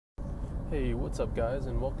Hey, what's up, guys,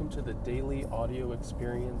 and welcome to the Daily Audio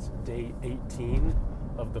Experience, Day 18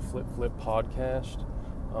 of the Flip Flip podcast.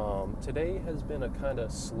 Today has been a kind of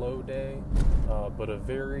slow day, but a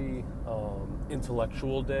very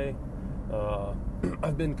intellectual day.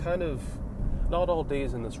 I've been not all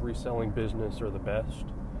days in this reselling business are the best,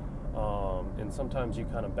 and sometimes you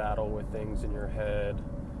kind of battle with things in your head,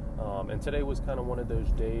 and today was kind of one of those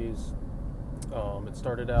days. It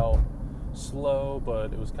started out slow,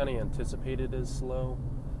 but it was kind of anticipated as slow.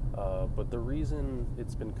 But the reason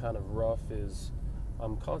it's been kind of rough is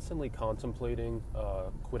I'm constantly contemplating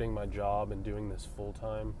quitting my job and doing this full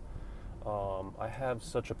time. I have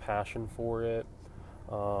such a passion for it,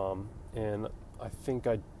 and I think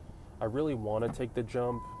I really want to take the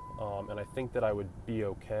jump, and I think that I would be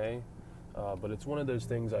okay. But it's one of those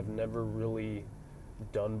things I've never really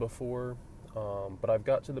done before. But I've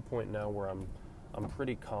got to the point now where I'm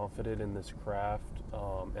pretty confident in this craft,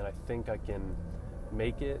 and I think I can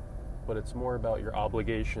make it, but it's more about your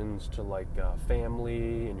obligations to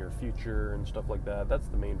family and your future and stuff like that. That's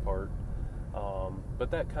the main part.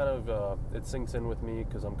 But that kind of, it sinks in with me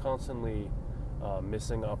because I'm constantly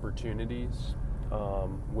missing opportunities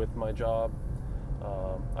with my job.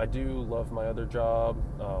 I do love my other job.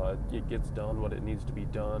 It gets done what it needs to be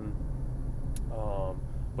done,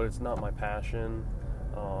 but it's not my passion.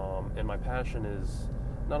 And my passion is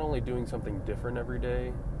not only doing something different every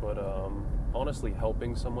day, but honestly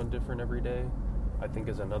helping someone different every day, I think,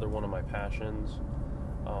 is another one of my passions.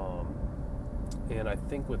 And I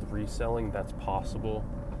think with reselling, that's possible.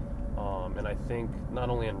 And I think not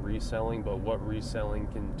only in reselling, but what reselling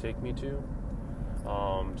can take me to.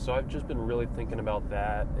 So I've just been really thinking about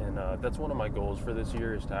that, and that's one of my goals for this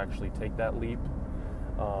year, is to actually take that leap.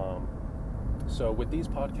 So with these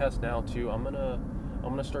podcasts now too, I'm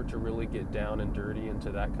gonna start to really get down and dirty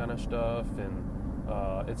into that kind of stuff,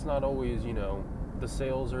 and it's not always, the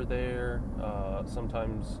sales are there.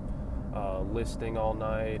 Sometimes listing all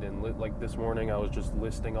night, and like this morning I was just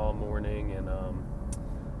listing all morning, and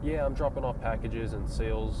I'm dropping off packages and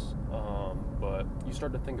sales, but you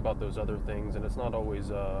start to think about those other things, and it's not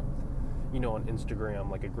always on Instagram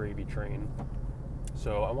like a gravy train.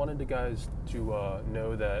 So I wanted you guys to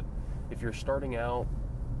know that if you're starting out,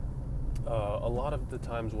 a lot of the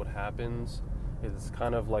times what happens is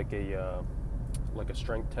kind of like a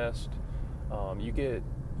strength test. You get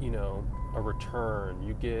a return,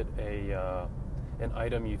 you get an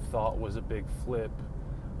item you thought was a big flip.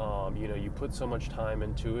 You put so much time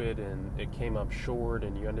into it and it came up short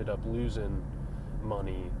and you ended up losing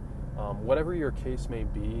money. Whatever your case may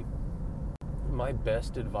be, my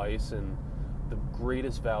best advice and the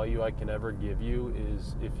greatest value I can ever give you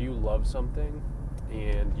is, if you love something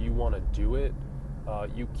and you want to do it,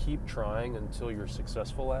 you keep trying until you're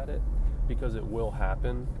successful at it, because it will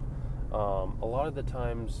happen. A lot of the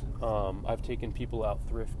times I've taken people out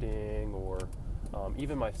thrifting, or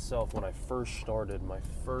even myself, when I first started, my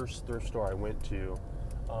first thrift store I went to,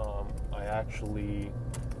 I actually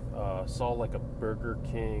saw like a Burger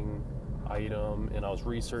King item, and I was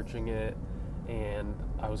researching it, and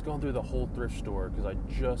I was going through the whole thrift store because I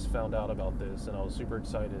just found out about this, and I was super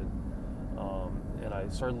excited. And I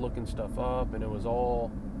started looking stuff up, and it was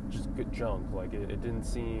all just good junk. Like, it didn't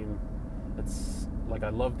seem, it's like, I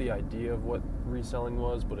loved the idea of what reselling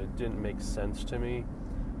was, but it didn't make sense to me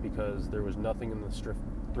because there was nothing in the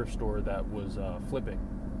thrift store that was flipping.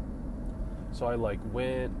 So I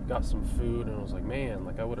went, got some food, and I was like, man,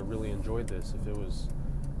 I would have really enjoyed this if it was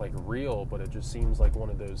real, but it just seems like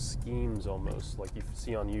one of those schemes almost, like you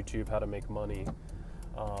see on YouTube, how to make money.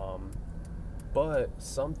 But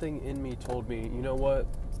something in me told me, you know what,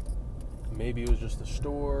 maybe it was just the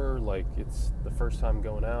store, it's the first time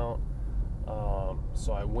going out.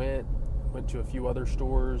 So I went to a few other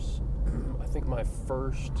stores. I think my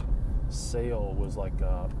first sale was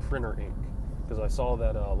printer ink, because I saw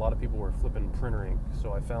that a lot of people were flipping printer ink.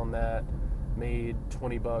 So I found that, made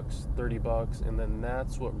 $20, $30, and then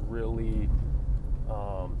that's what really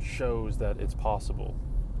shows that it's possible.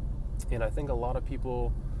 And I think a lot of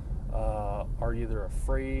people are either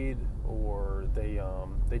afraid, or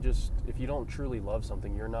they just, if you don't truly love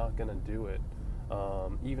something, you're not going to do it.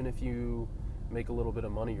 Even if you make a little bit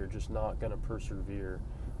of money, you're just not going to persevere.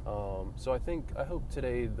 So I hope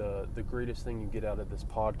today the greatest thing you get out of this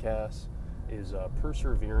podcast is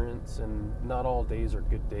perseverance, and not all days are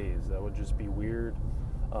good days. That would just be weird,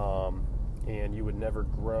 and you would never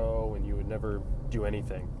grow, and you would never do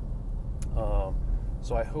anything.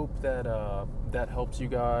 So I hope that that helps you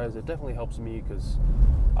guys. It definitely helps me, because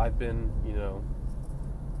I've been,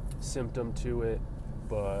 symptom to it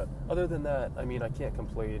But other than that, I mean, I can't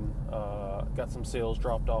complain. Got some sales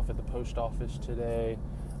dropped off at the post office today.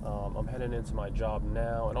 I'm heading into my job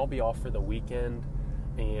now, and I'll be off for the weekend.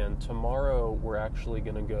 And tomorrow we're actually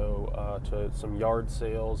going to go to some yard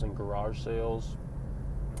sales and garage sales.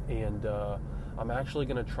 And I'm actually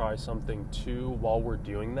going to try something too while we're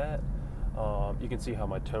doing that. You can see how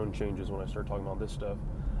my tone changes when I start talking about this stuff.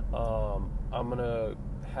 I'm going to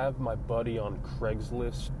have my buddy on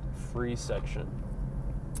Craigslist free section.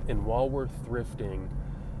 And while we're thrifting,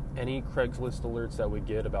 any Craigslist alerts that we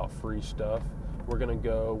get about free stuff, we're going to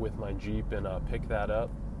go with my Jeep and pick that up.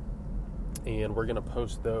 And we're going to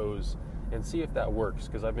post those and see if that works,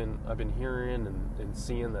 because I've been hearing and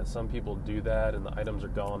seeing that some people do that and the items are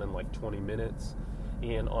gone in like 20 minutes.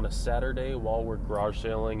 And on a Saturday while we're garage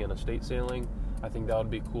sailing and estate sailing, I think that would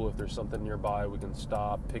be cool. If there's something nearby, we can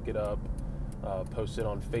stop, pick it up, post it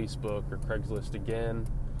on Facebook or Craigslist again,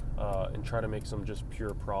 and try to make some just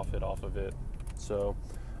pure profit off of it. So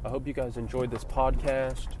I hope you guys enjoyed this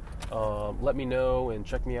podcast. Let me know and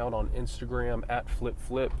check me out on Instagram at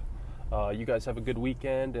FlipFlip. You guys have a good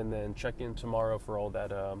weekend, and then check in tomorrow for all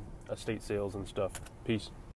that estate sales and stuff. Peace.